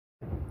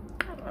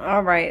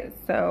All right,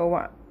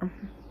 so I'm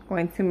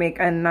going to make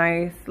a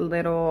nice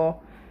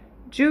little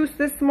juice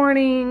this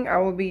morning. I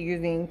will be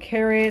using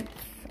carrots,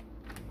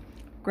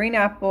 green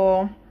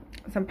apple,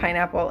 some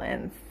pineapple,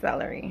 and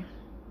celery.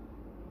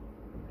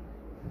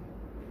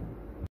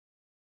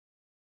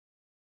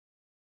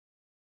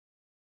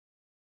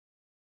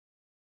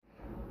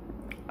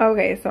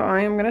 Okay, so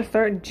I am gonna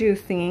start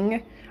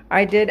juicing.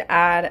 I did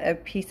add a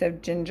piece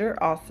of ginger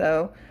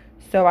also.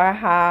 So I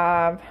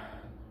have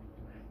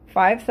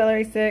 5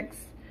 celery sticks,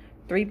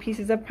 3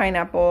 pieces of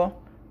pineapple,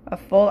 a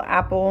full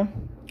apple,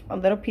 a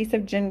little piece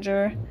of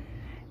ginger,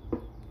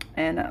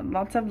 and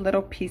lots of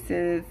little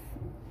pieces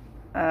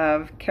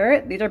of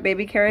carrot. These are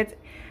baby carrots.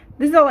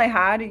 This is all I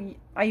had.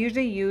 I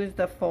usually use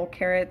the full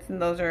carrots,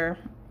 and those are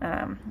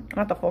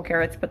not the full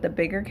carrots, but the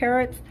bigger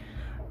carrots.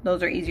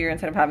 Those are easier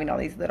instead of having all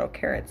these little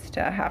carrots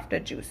to have to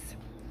juice.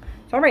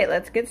 So all right,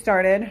 let's get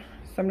started.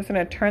 So I'm just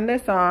gonna turn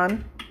this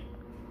on,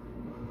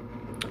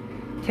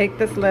 take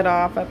this lid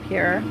off up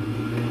here.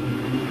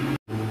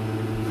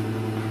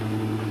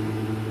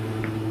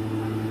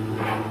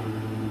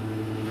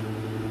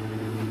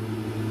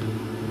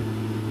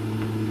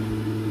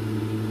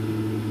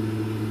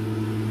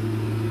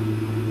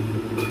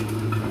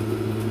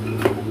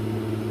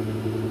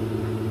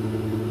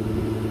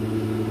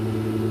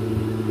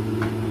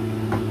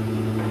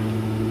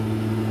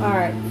 All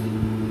right,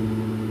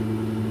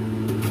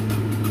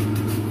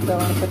 so I'm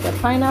gonna put the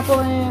pineapple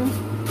in.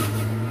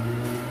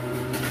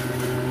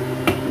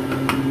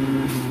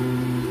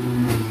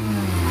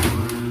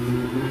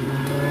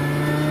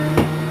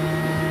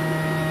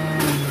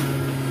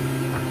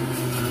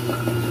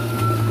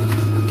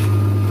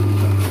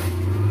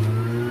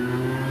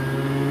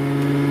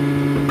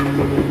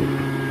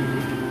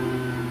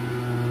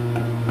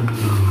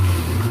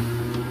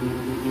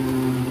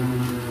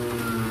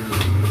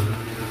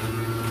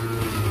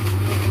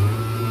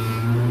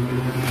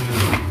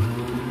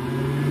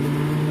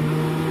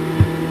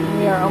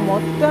 We are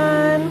almost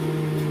done.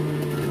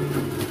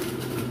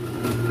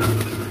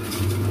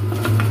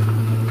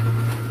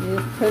 You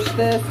just push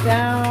this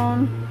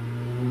down.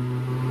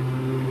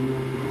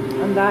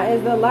 And that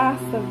is the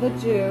last of the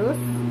juice.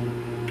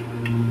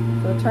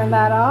 So turn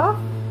that off.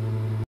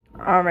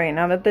 All right,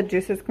 now that the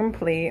juice is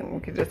complete, we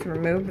can just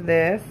remove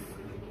this.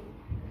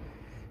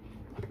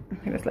 I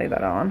can just lay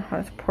that on.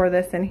 I'll just pour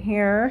this in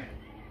here.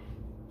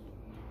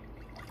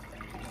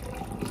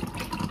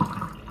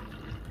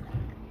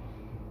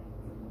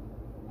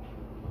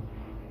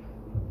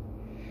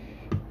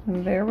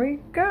 And there we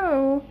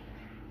go.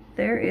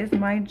 There is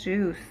my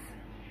juice.